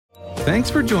Thanks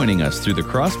for joining us through the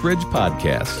Crossbridge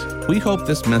Podcast. We hope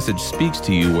this message speaks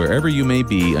to you wherever you may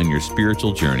be on your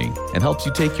spiritual journey and helps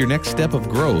you take your next step of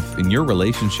growth in your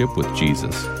relationship with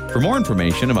Jesus. For more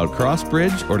information about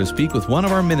Crossbridge or to speak with one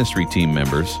of our ministry team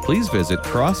members, please visit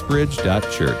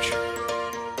crossbridge.church.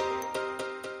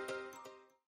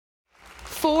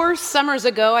 4 summers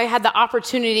ago, I had the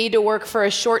opportunity to work for a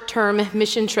short-term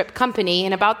mission trip company,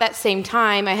 and about that same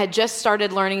time, I had just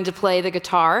started learning to play the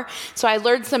guitar, so I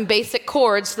learned some basic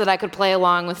chords so that I could play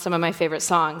along with some of my favorite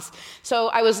songs. So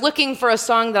I was looking for a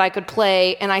song that I could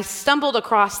play, and I stumbled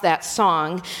across that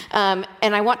song, and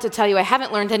I want to tell you, I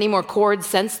haven't learned any more chords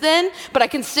since then, but I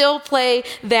can still play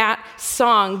that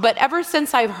song. But ever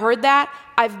since I've heard that,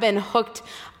 I've been hooked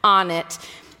on it.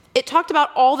 It talked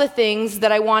about all the things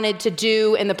that I wanted to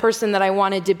do and the person that I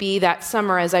wanted to be that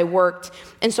summer as I worked.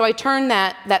 And so I turned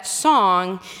that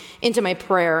song into my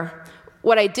prayer.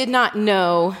 What I did not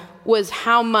know was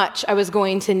how much I was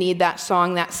going to need that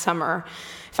song that summer.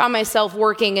 I found myself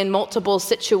working in multiple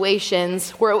situations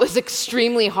where it was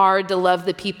extremely hard to love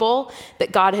the people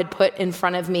that God had put in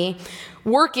front of me.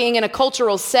 Working in a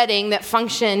cultural setting that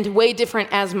functioned way different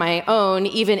as my own,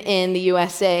 even in the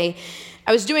USA.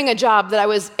 I was doing a job that I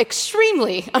was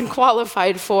extremely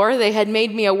unqualified for. They had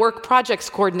made me a work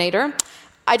projects coordinator.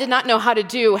 I did not know how to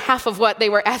do half of what they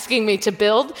were asking me to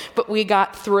build, but we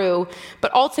got through.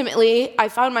 But ultimately, I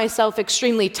found myself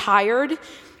extremely tired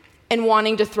and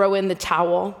wanting to throw in the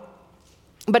towel.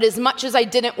 But as much as I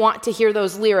didn't want to hear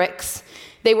those lyrics,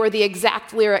 they were the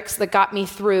exact lyrics that got me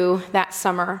through that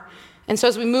summer. And so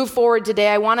as we move forward today,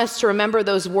 I want us to remember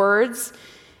those words.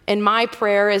 And my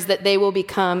prayer is that they will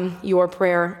become your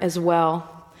prayer as well.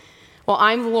 Well,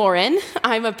 I'm Lauren.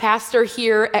 I'm a pastor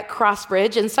here at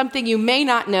Crossbridge, and something you may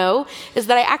not know is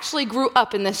that I actually grew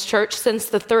up in this church since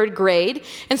the 3rd grade.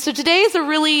 And so today is a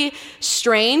really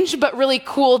strange but really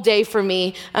cool day for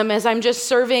me as I'm just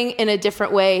serving in a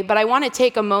different way. But I want to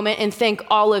take a moment and thank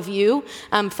all of you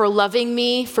for loving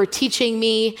me, for teaching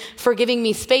me, for giving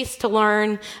me space to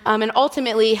learn, and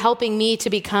ultimately helping me to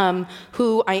become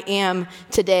who I am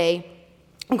today.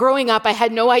 Growing up, I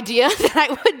had no idea that I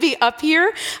would be up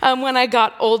here when I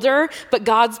got older, but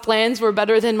God's plans were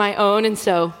better than my own, and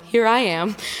so here I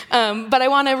am. But I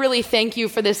want to really thank you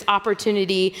for this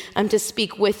opportunity to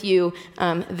speak with you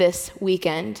this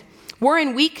weekend. We're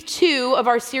in week 2 of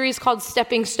our series called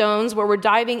Stepping Stones, where we're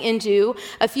diving into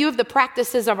a few of the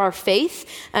practices of our faith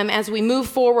as we move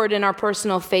forward in our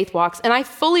personal faith walks. And I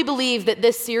fully believe that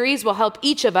this series will help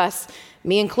each of us,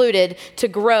 me included, to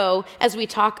grow as we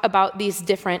talk about these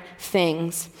different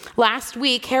things. Last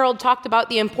week, Harold talked about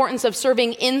the importance of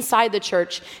serving inside the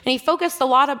church, and he focused a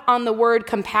lot on the word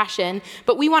compassion,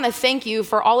 but we want to thank you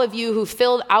for all of you who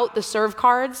filled out the serve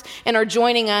cards and are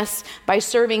joining us by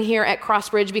serving here at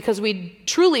Crossbridge, because we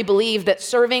truly believe that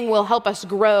serving will help us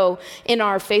grow in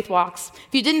our faith walks.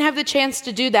 If you didn't have the chance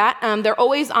to do that, they're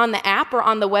always on the app or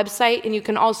on the website, and you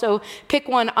can also pick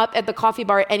one up at the coffee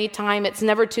bar at any time. It's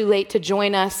never too late to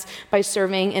join us by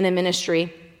serving in a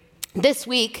ministry. This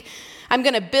week, I'm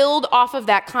going to build off of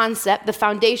that concept, the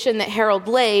foundation that Harold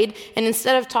laid, and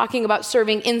instead of talking about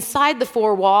serving inside the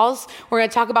 4 walls, we're going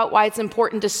to talk about why it's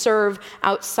important to serve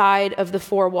outside of the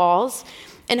 4 walls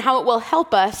and how it will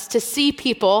help us to see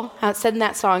people, how it said in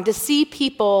that song, to see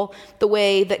people the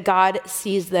way that God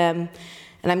sees them.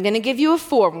 And I'm going to give you a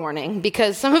forewarning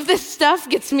because some of this stuff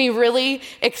gets me really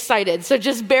excited. So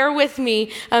just bear with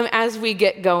me as we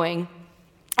get going.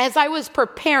 As I was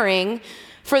preparing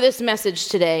for this message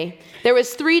today, there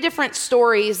was 3 different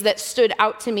stories that stood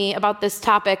out to me about this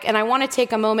topic, and I want to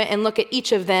take a moment and look at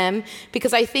each of them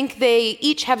because I think they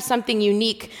each have something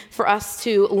unique for us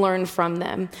to learn from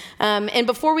them. And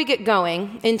before we get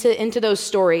going into those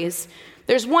stories,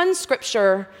 there's one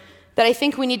scripture that I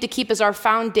think we need to keep as our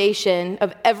foundation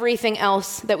of everything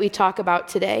else that we talk about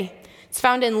today. It's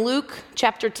found in Luke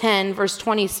chapter 10, verse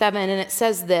 27, and it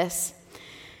says this: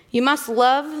 "You must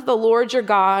love the Lord your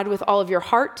God with all of your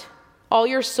heart, all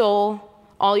your soul,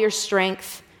 all your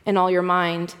strength, and all your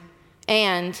mind,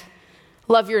 and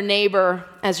love your neighbor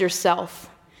as yourself."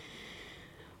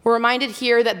 We're reminded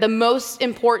here that the most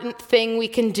important thing we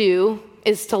can do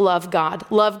is to love God.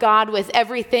 Love God with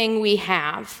everything we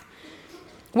have.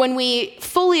 When we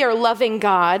fully are loving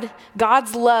God,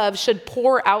 God's love should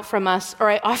pour out from us,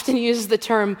 or I often use the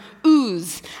term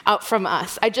ooze out from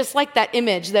us. I just like that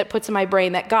image that puts in my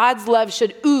brain, that God's love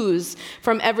should ooze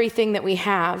from everything that we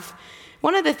have.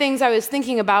 One of the things I was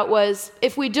thinking about was,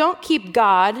 if we don't keep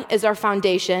God as our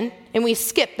foundation, and we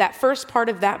skip that first part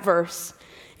of that verse,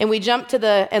 and we jump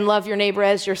to and love your neighbor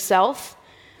as yourself,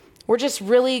 we're just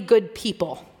really good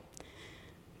people.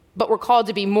 But we're called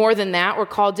to be more than that. We're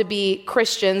called to be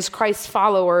Christians, Christ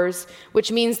followers,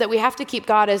 which means that we have to keep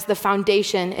God as the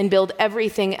foundation and build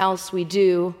everything else we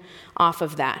do off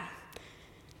of that.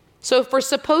 So if we're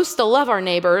supposed to love our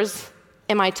neighbors,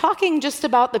 am I talking just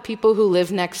about the people who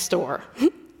live next door?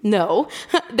 No,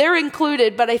 they're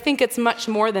included, but I think it's much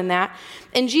more than that.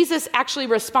 And Jesus actually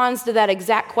responds to that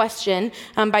exact question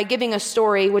by giving a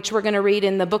story, which we're going to read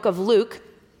in the book of Luke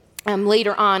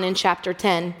later on in chapter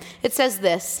 10. It says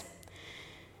this: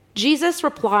 Jesus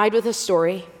replied with a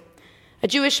story. A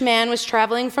Jewish man was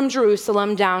traveling from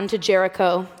Jerusalem down to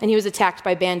Jericho, and he was attacked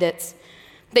by bandits.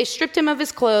 They stripped him of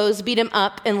his clothes, beat him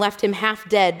up, and left him half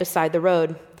dead beside the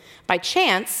road. By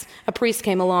chance, a priest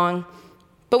came along.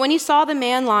 But when he saw the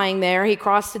man lying there, he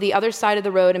crossed to the other side of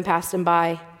the road and passed him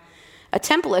by. A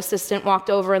temple assistant walked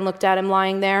over and looked at him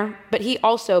lying there, but he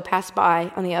also passed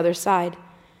by on the other side.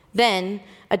 Then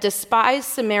a despised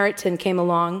Samaritan came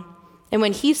along, and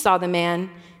when he saw the man,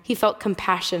 he felt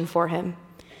compassion for him.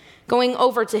 Going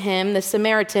over to him, the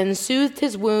Samaritan soothed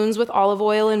his wounds with olive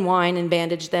oil and wine and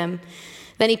bandaged them.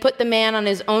 Then he put the man on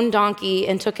his own donkey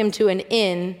and took him to an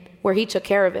inn where he took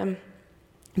care of him.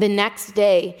 The next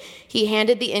day, he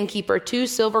handed the innkeeper 2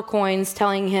 silver coins,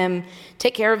 telling him,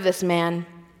 "Take care of this man.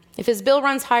 If his bill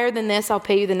runs higher than this, I'll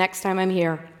pay you the next time I'm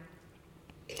here."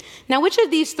 Now, which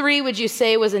of these 3 would you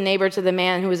say was a neighbor to the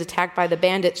man who was attacked by the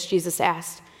bandits? Jesus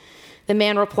asked. The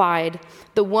man replied,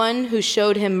 "The one who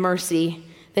showed him mercy."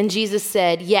 Then Jesus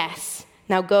said, "Yes,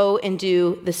 now go and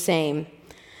do the same."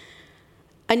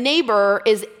 A neighbor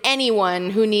is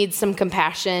anyone who needs some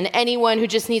compassion, anyone who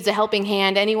just needs a helping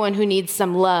hand, anyone who needs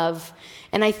some love.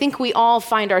 And I think we all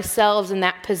find ourselves in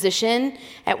that position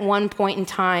at one point in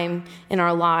time in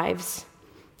our lives.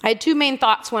 I had 2 main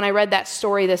thoughts when I read that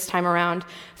story this time around.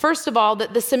 First of all,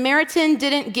 that the Samaritan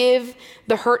didn't give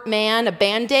the hurt man a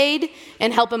Band-Aid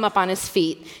and help him up on his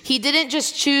feet. He didn't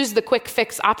just choose the quick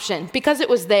fix option because it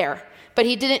was there, but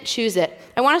he didn't choose it.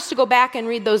 I want us to go back and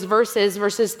read those verses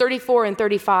 34 and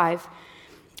 35.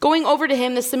 Going over to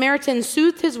him, the Samaritan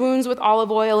soothed his wounds with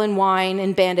olive oil and wine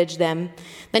and bandaged them.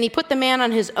 Then he put the man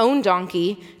on his own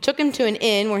donkey, took him to an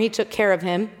inn where he took care of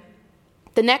him.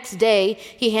 The next day,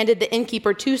 he handed the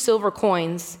innkeeper 2 silver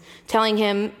coins, telling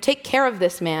him, "Take care of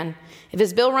this man. If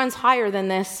his bill runs higher than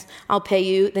this, I'll pay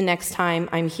you the next time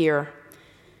I'm here."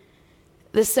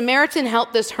 The Samaritan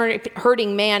helped this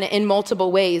hurting man in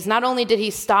multiple ways. Not only did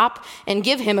he stop and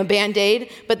give him a Band-Aid,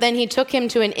 but then he took him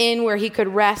to an inn where he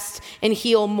could rest and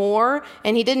heal more.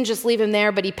 And he didn't just leave him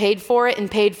there, but he paid for it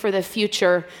and paid for the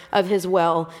future of his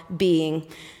well-being.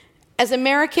 As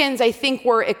Americans, I think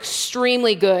we're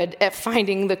extremely good at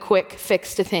finding the quick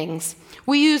fix to things.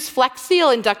 We use Flex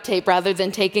Seal and duct tape rather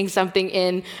than taking something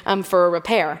in for a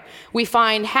repair. We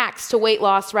find hacks to weight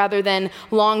loss rather than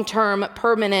long-term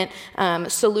permanent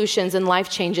solutions and life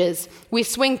changes. We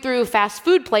swing through fast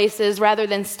food places rather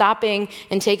than stopping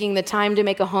and taking the time to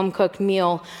make a home-cooked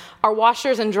meal. Our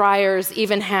washers and dryers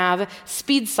even have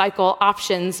speed cycle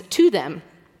options to them.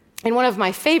 And one of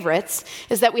my favorites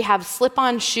is that we have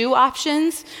slip-on shoe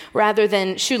options rather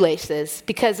than shoelaces.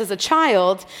 Because as a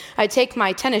child, I'd take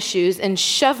my tennis shoes and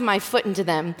shove my foot into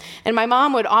them. And my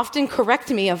mom would often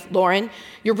correct me of, "Lauren,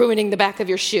 you're ruining the back of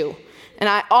your shoe." And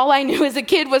all I knew as a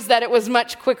kid was that it was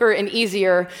much quicker and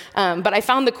easier, but I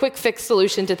found the quick fix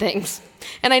solution to things.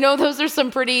 And I know those are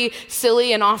some pretty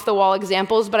silly and off-the-wall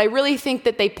examples, but I really think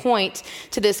that they point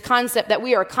to this concept that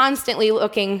we are constantly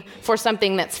looking for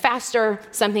something that's faster,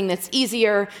 something that's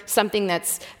easier, something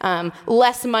that's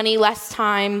less money, less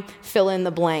time, fill in the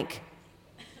blank.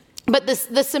 But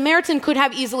the Samaritan could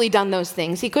have easily done those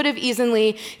things. He could have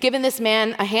easily given this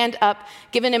man a hand up,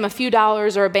 given him a few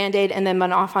dollars or a Band-Aid, and then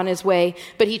went off on his way.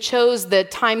 But he chose the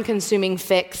time-consuming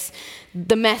fix,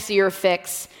 the messier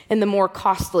fix, and the more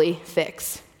costly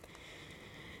fix.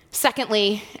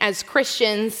 Secondly, as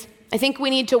Christians, I think we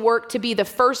need to work to be the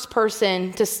first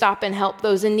person to stop and help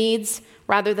those in need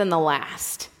rather than the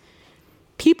last.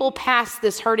 People passed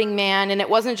this hurting man, and it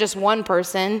wasn't just one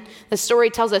person. The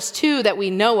story tells us 2 that we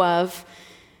know of,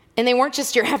 and they weren't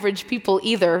just your average people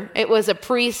either. It was a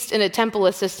priest and a temple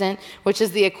assistant, which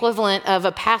is the equivalent of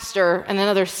a pastor and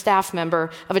another staff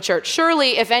member of a church.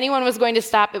 Surely, if anyone was going to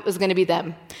stop, it was going to be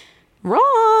them.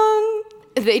 Wrong!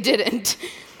 They didn't.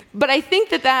 But I think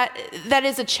that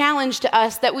is a challenge to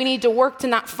us, that we need to work to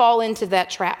not fall into that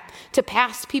trap, to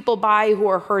pass people by who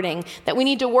are hurting, that we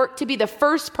need to work to be the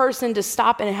first person to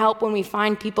stop and help when we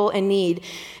find people in need.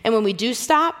 And when we do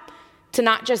stop, to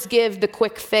not just give the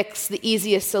quick fix, the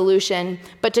easiest solution,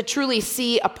 but to truly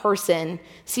see a person,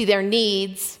 see their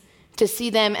needs, to see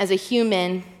them as a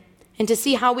human, and to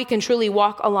see how we can truly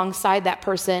walk alongside that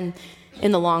person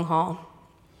in the long haul.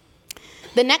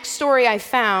 The next story I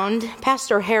found,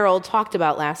 Pastor Harold talked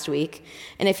about last week.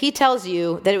 And if he tells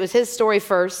you that it was his story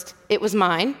first, it was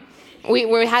mine. We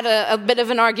had a bit of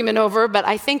an argument over, but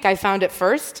I think I found it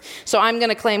first. So I'm going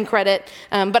to claim credit.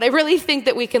 But I really think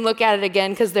that we can look at it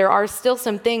again because there are still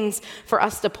some things for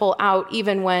us to pull out,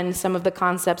 even when some of the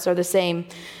concepts are the same.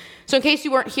 So in case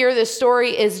you weren't here, this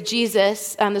story is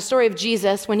Jesus, the story of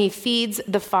Jesus when he feeds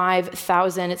the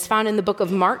 5,000. It's found in the book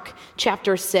of Mark,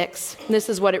 chapter 6. This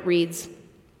is what it reads.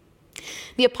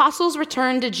 The apostles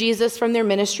returned to Jesus from their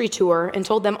ministry tour and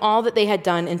told them all that they had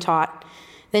done and taught.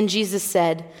 Then Jesus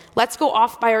said, "Let's go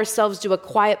off by ourselves to a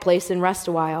quiet place and rest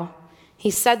a while."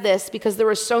 He said this because there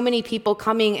were so many people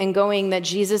coming and going that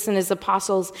Jesus and his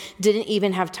apostles didn't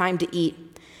even have time to eat.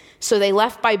 So they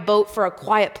left by boat for a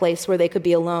quiet place where they could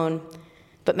be alone.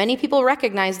 But many people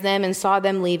recognized them and saw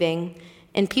them leaving,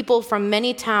 and people from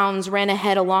many towns ran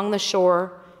ahead along the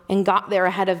shore and got there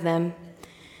ahead of them.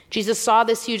 Jesus saw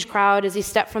this huge crowd as he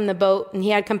stepped from the boat, and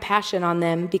he had compassion on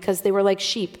them because they were like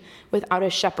sheep without a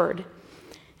shepherd.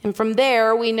 And from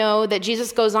there, we know that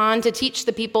Jesus goes on to teach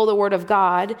the people the word of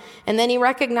God, and then he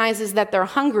recognizes that they're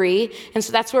hungry, and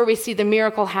so that's where we see the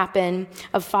miracle happen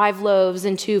of 5 loaves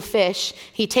and 2 fish.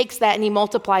 He takes that and he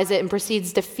multiplies it and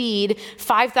proceeds to feed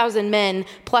 5,000 men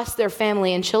plus their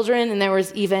family and children, and there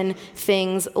was even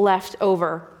things left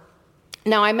over.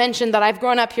 Now, I mentioned that I've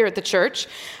grown up here at the church.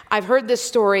 I've heard this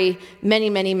story many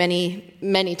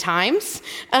times.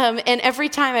 And every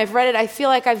time I've read it, I feel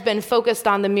like I've been focused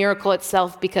on the miracle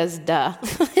itself because, duh,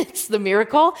 it's the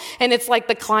miracle. And it's like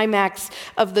the climax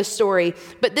of the story.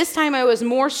 But this time I was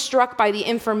more struck by the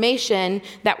information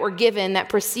that we're given that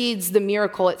precedes the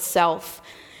miracle itself.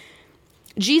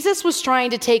 Jesus was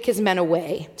trying to take his men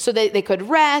away so that they could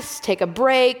rest, take a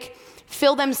break,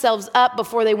 fill themselves up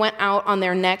before they went out on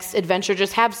their next adventure,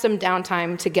 just have some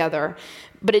downtime together.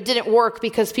 But it didn't work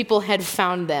because people had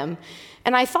found them.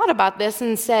 And I thought about this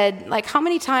and said, like, how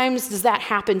many times does that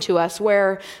happen to us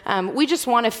where we just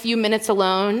want a few minutes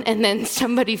alone and then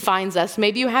somebody finds us?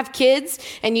 Maybe you have kids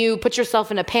and you put yourself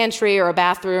in a pantry or a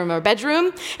bathroom or a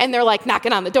bedroom and they're like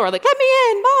knocking on the door, like, let me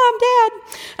in, Mom,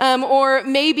 Dad. Or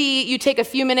maybe you take a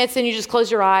few minutes and you just close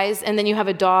your eyes and then you have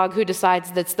a dog who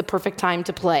decides that's the perfect time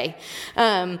to play.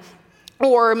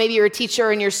 Or maybe you're a teacher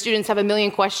and your students have a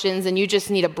million questions and you just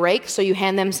need a break, so you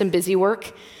hand them some busy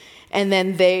work. And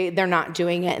then they're not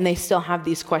doing it, and they still have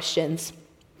these questions.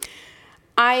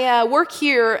 I work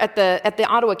here at the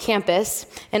Ottawa campus,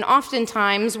 and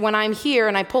oftentimes when I'm here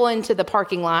and I pull into the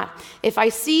parking lot, if I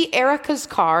see Erica's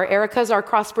car, Erica's our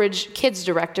Crossbridge Kids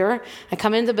director, I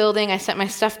come into the building, I set my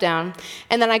stuff down,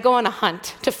 and then I go on a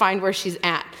hunt to find where she's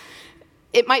at.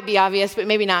 It might be obvious, but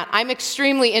maybe not. I'm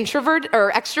extremely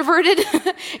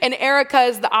extroverted, and Erica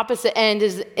is the opposite end,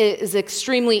 is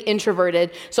extremely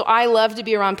introverted. So I love to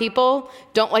be around people,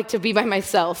 don't like to be by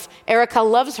myself. Erica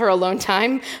loves her alone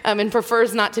time and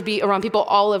prefers not to be around people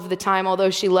all of the time, although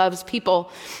she loves people.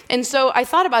 And so I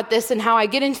thought about this and how I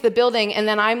get into the building, and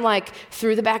then I'm like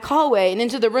through the back hallway and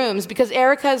into the rooms, because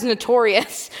Erica is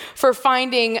notorious for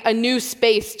finding a new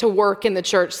space to work in the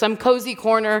church, some cozy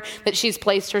corner that she's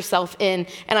placed herself in.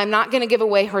 And I'm not going to give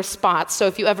away her spots. So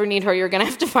if you ever need her, you're going to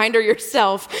have to find her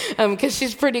yourself because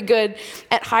she's pretty good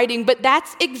at hiding. But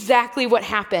that's exactly what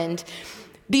happened.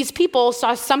 These people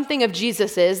saw something of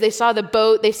Jesus's. They saw the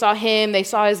boat, they saw him, they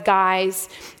saw his guys,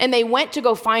 and they went to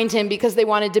go find him because they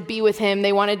wanted to be with him.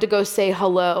 They wanted to go say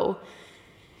hello.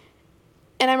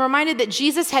 And I'm reminded that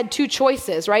Jesus had 2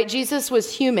 choices, right? Jesus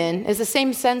was human, is the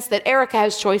same sense that Erica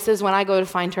has choices when I go to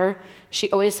find her. She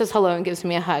always says hello and gives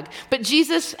me a hug. But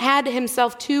Jesus had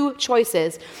himself 2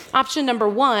 choices. Option number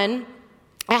 1,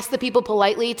 ask the people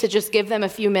politely to just give them a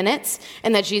few minutes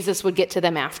and that Jesus would get to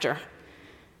them after.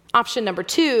 Option number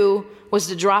 2 was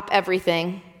to drop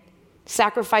everything,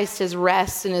 sacrifice his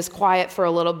rest and his quiet for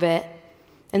a little bit,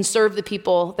 and serve the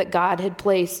people that God had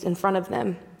placed in front of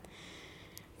them.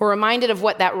 We're reminded of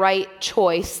what that right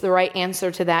choice, the right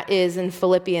answer to that is in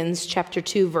Philippians chapter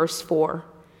 2, verse 4.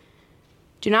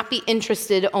 Do not be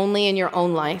interested only in your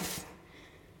own life,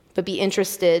 but be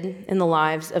interested in the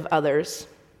lives of others.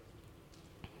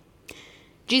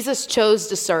 Jesus chose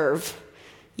to serve.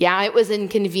 Yeah, it was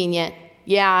inconvenient.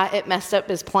 Yeah, it messed up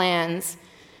his plans.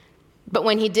 But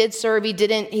when he did serve, he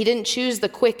didn't choose the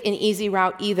quick and easy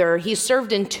route either. He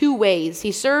served in 2 ways.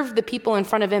 He served the people in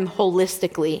front of him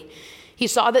holistically. He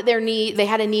saw that they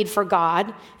had a need for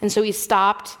God, and so he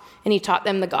stopped and he taught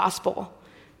them the gospel.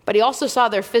 But he also saw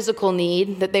their physical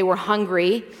need, that they were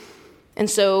hungry. And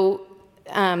so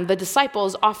the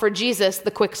disciples offered Jesus the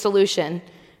quick solution,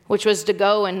 which was to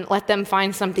go and let them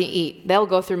find something to eat. They'll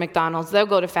go through McDonald's. They'll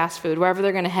go to fast food, wherever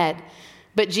they're going to head.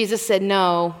 But Jesus said,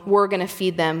 no, we're going to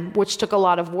feed them, which took a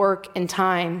lot of work and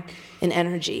time and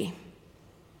energy.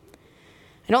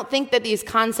 I don't think that these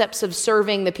concepts of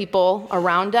serving the people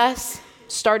around us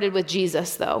started with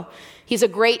Jesus, though. He's a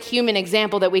great human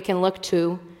example that we can look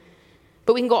to.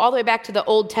 But we can go all the way back to the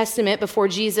Old Testament before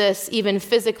Jesus even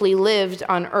physically lived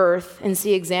on earth and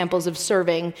see examples of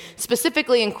serving,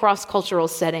 specifically in cross-cultural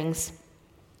settings.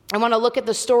 I want to look at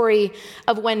the story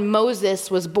of when Moses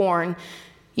was born.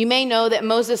 You may know that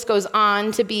Moses goes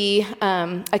on to be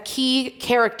a key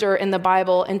character in the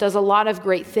Bible and does a lot of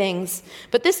great things.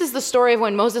 But this is the story of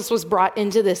when Moses was brought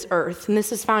into this earth. And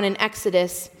this is found in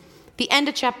Exodus, the end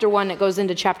of chapter 1. It goes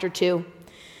into chapter 2.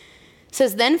 It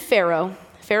says, then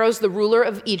Pharaoh's the ruler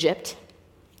of Egypt,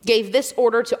 gave this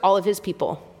order to all of his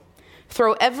people.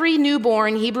 Throw every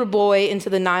newborn Hebrew boy into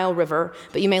the Nile River,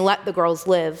 but you may let the girls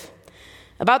live.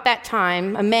 About that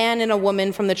time, a man and a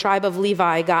woman from the tribe of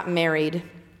Levi got married.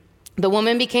 The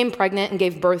woman became pregnant and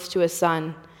gave birth to a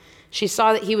son. She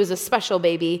saw that he was a special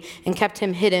baby and kept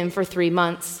him hidden for 3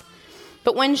 months.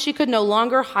 But when she could no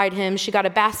longer hide him, she got a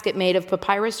basket made of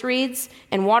papyrus reeds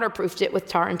and waterproofed it with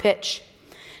tar and pitch.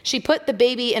 She put the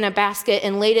baby in a basket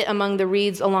and laid it among the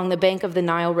reeds along the bank of the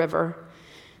Nile River.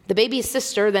 The baby's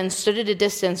sister then stood at a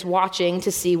distance watching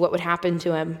to see what would happen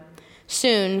to him.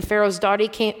 Soon, Pharaoh's daughter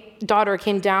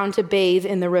came down to bathe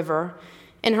in the river,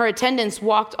 and her attendants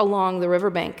walked along the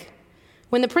riverbank.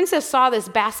 When the princess saw this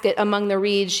basket among the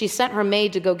reeds, she sent her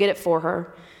maid to go get it for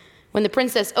her. When the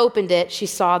princess opened it, she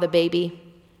saw the baby.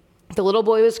 The little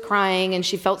boy was crying, and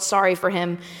she felt sorry for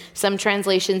him. Some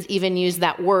translations even use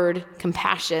that word,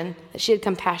 compassion, that she had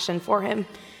compassion for him.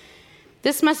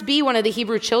 This must be one of the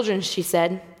Hebrew children, she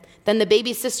said. Then the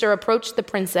baby's sister approached the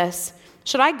princess.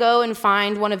 Should I go and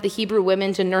find one of the Hebrew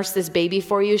women to nurse this baby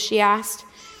for you, she asked.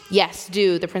 Yes,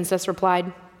 do, the princess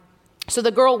replied. So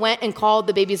the girl went and called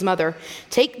the baby's mother.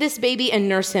 Take this baby and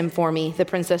nurse him for me, the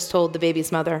princess told the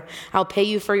baby's mother. I'll pay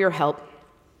you for your help.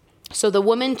 So the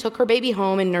woman took her baby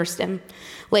home and nursed him.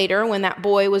 Later, when that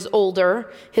boy was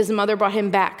older, his mother brought him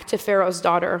back to Pharaoh's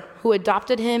daughter, who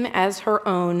adopted him as her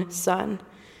own son.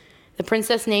 The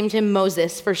princess named him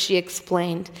Moses, for she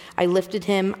explained, I lifted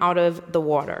him out of the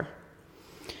water.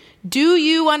 Do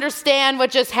you understand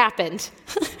what just happened?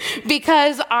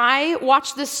 Because I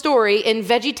watched this story in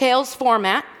VeggieTales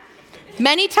format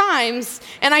many times,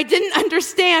 and I didn't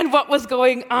understand what was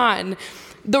going on.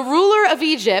 The ruler of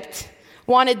Egypt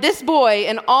wanted this boy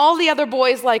and all the other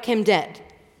boys like him dead.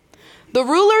 The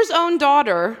ruler's own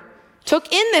daughter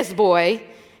took in this boy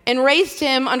and raised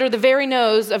him under the very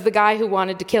nose of the guy who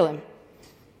wanted to kill him.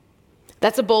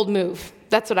 That's a bold move.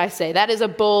 That's what I say. That is a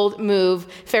bold move.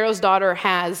 Pharaoh's daughter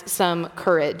has some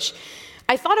courage.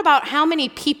 I thought about how many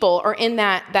people are in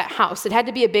that house. It had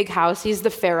to be a big house. He's the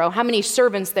Pharaoh. How many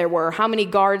servants there were, how many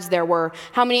guards there were,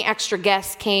 how many extra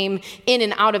guests came in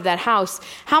and out of that house,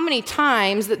 how many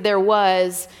times that there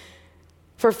was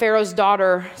for Pharaoh's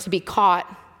daughter to be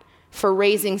caught for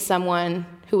raising someone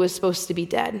who was supposed to be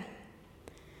dead.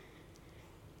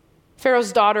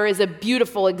 Pharaoh's daughter is a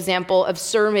beautiful example of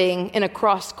serving in a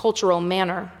cross-cultural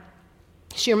manner.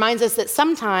 She reminds us that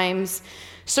sometimes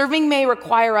serving may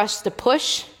require us to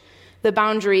push the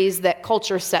boundaries that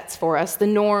culture sets for us, the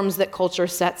norms that culture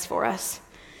sets for us.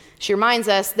 She reminds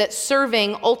us that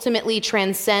serving ultimately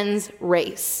transcends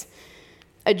race.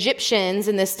 Egyptians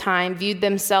in this time viewed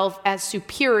themselves as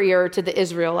superior to the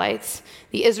Israelites.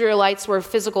 The Israelites were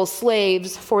physical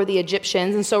slaves for the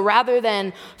Egyptians, and so rather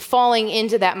than falling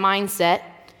into that mindset,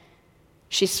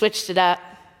 she switched it up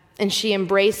and she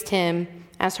embraced him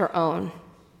as her own.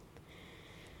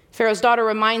 Pharaoh's daughter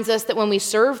reminds us that when we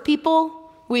serve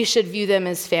people, we should view them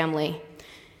as family.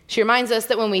 She reminds us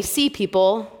that when we see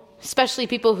people, especially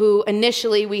people who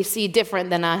initially we see different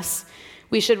than us,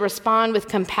 we should respond with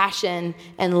compassion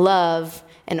and love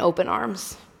and open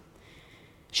arms.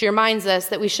 She reminds us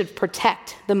that we should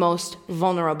protect the most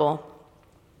vulnerable.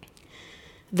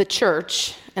 The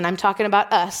church, and I'm talking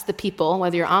about us, the people,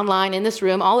 whether you're online, in this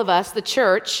room, all of us, the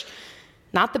church,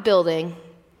 not the building,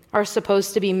 are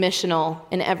supposed to be missional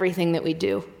in everything that we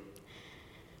do.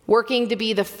 Working to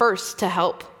be the first to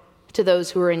help to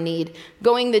those who are in need,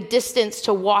 going the distance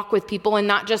to walk with people and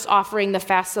not just offering the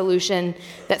fast solution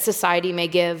that society may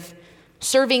give,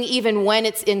 serving even when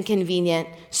it's inconvenient,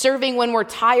 serving when we're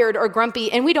tired or grumpy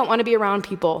and we don't want to be around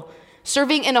people,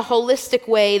 serving in a holistic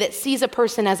way that sees a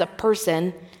person as a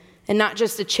person and not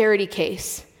just a charity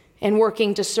case, and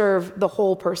working to serve the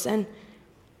whole person.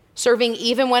 Serving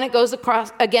even when it goes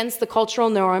against the cultural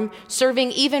norm,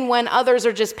 serving even when others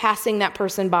are just passing that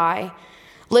person by.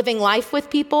 living life with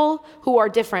people who are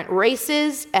different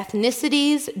races,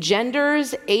 ethnicities,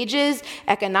 genders, ages,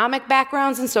 economic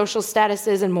backgrounds, and social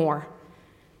statuses, and more.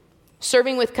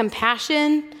 Serving with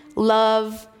compassion,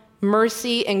 love,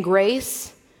 mercy, and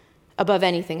grace above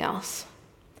anything else.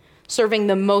 Serving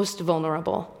the most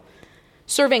vulnerable.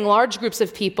 Serving large groups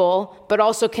of people, but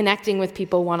also connecting with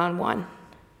people one-on-one.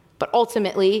 But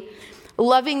ultimately,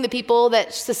 loving the people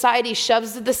that society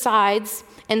shoves to the sides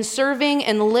and serving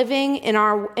and living in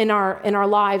our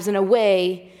lives in a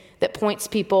way that points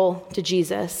people to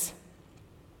Jesus.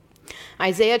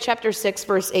 Isaiah chapter 6,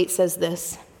 verse 8 says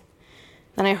this,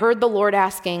 "Then I heard the Lord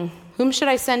asking, 'Whom should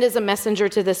I send as a messenger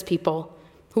to this people?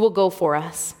 Who will go for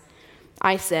us?'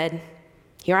 I said,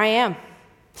 'Here I am,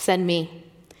 send me.'"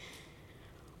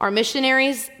 Our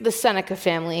missionaries, the Seneca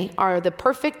family, are the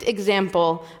perfect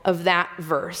example of that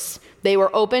verse. They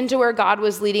were open to where God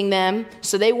was leading them,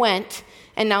 so they went,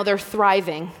 and now they're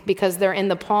thriving because they're in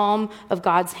the palm of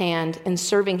God's hand and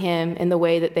serving him in the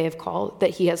way that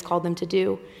he has called them to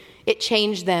do. It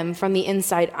changed them from the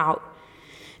inside out.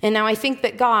 And now I think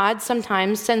that God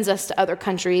sometimes sends us to other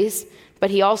countries,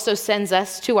 but he also sends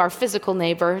us to our physical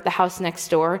neighbor, the house next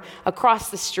door, across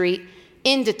the street,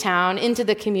 into town, into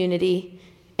the community,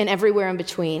 and everywhere in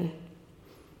between.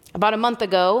 About a month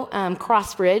ago,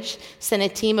 Crossbridge sent a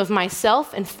team of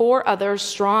myself and 4 other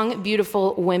strong,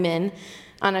 beautiful women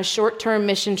on a short-term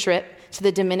mission trip to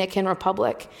the Dominican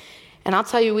Republic. And I'll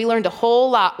tell you, we learned a whole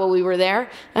lot while we were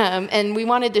there, and we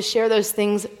wanted to share those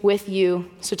things with you.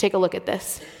 So take a look at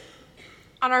this.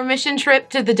 On our mission trip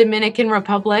to the Dominican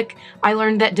Republic, I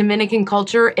learned that Dominican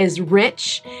culture is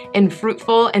rich and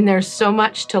fruitful, and there's so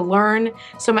much to learn,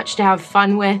 so much to have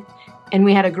fun with, and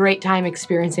we had a great time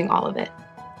experiencing all of it.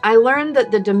 I learned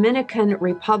that the Dominican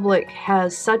Republic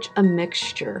has such a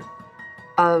mixture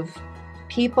of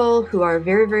people who are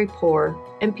very, very poor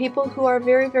and people who are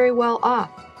very, very well off.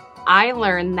 I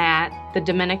learned that the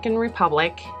Dominican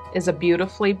Republic is a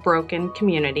beautifully broken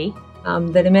community.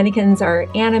 The Dominicans are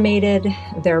animated,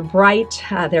 they're bright,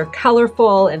 they're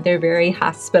colorful, and they're very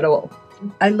hospitable.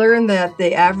 I learned that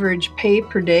the average pay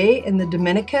per day in the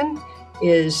Dominican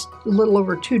is a little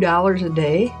over $2 a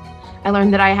day. I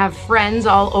learned that I have friends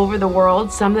all over the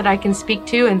world, some that I can speak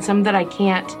to and some that I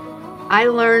can't. I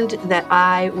learned that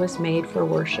I was made for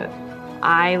worship.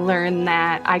 I learned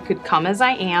that I could come as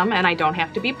I am and I don't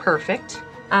have to be perfect.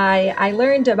 I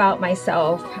learned about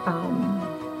myself.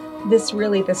 This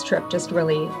trip just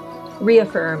really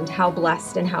reaffirmed how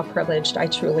blessed and how privileged I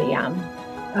truly am.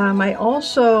 I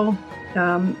also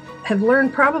have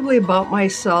learned probably about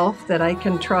myself that I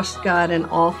can trust God in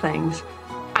all things.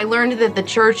 I learned that the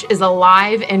church is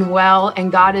alive and well,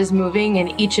 and God is moving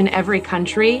in each and every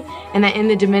country, and that in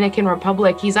the Dominican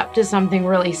Republic, he's up to something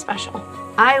really special.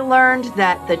 I learned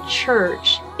that the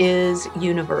church is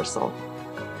universal.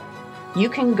 You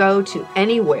can go to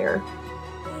anywhere,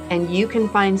 and you can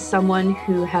find someone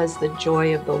who has the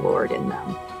joy of the Lord in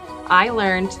them. I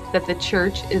learned that the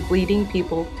church is leading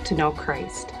people to know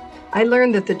Christ. I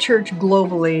learned that the church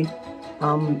globally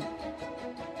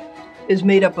is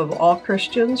made up of all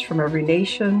Christians from every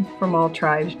nation, from all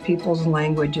tribes, peoples, and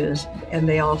languages, and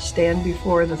they all stand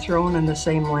before the throne and the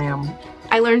same Lamb.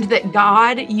 I learned that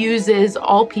God uses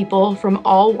all people from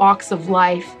all walks of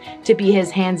life to be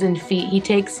his hands and feet. He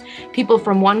takes people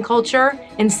from one culture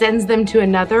and sends them to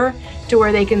another, to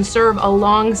where they can serve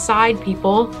alongside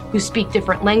people who speak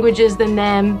different languages than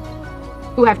them,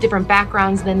 who have different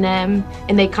backgrounds than them,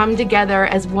 and they come together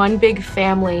as one big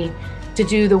family to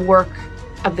do the work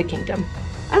of the kingdom.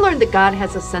 I learned that God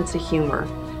has a sense of humor.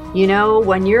 You know,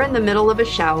 when you're in the middle of a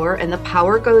shower and the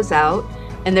power goes out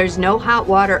and there's no hot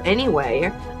water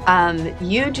anyway,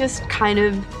 you just kind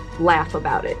of laugh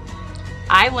about it.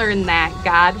 I learned that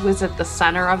God was at the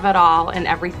center of it all and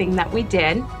everything that we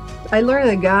did. I learned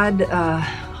that God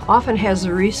often has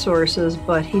the resources,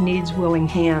 but he needs willing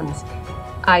hands.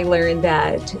 I learned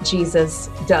that Jesus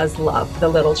does love the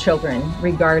little children,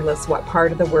 regardless what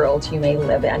part of the world you may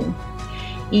live in.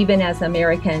 Even as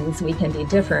Americans, we can be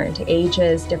different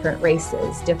ages, different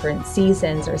races, different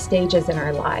seasons or stages in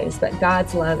our lives, but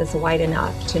God's love is wide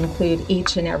enough to include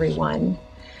each and every one.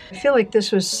 I feel like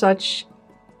this was such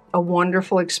a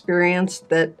wonderful experience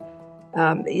that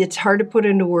it's hard to put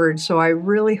into words, so I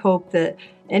really hope that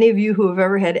any of you who have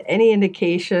ever had any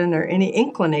indication or any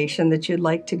inclination that you'd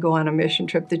like to go on a mission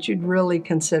trip, that you'd really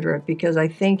consider it, because I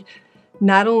think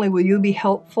not only will you be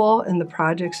helpful in the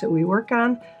projects that we work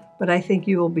on, but I think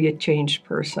you will be a changed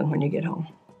person when you get home.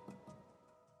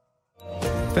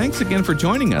 Thanks again for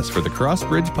joining us for the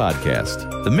Crossbridge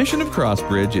Podcast. The mission of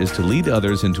Crossbridge is to lead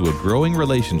others into a growing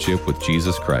relationship with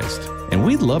Jesus Christ. And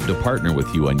we'd love to partner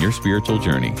with you on your spiritual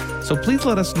journey. So please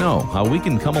let us know how we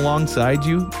can come alongside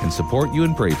you and support you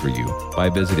and pray for you by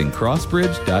visiting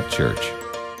crossbridge.church.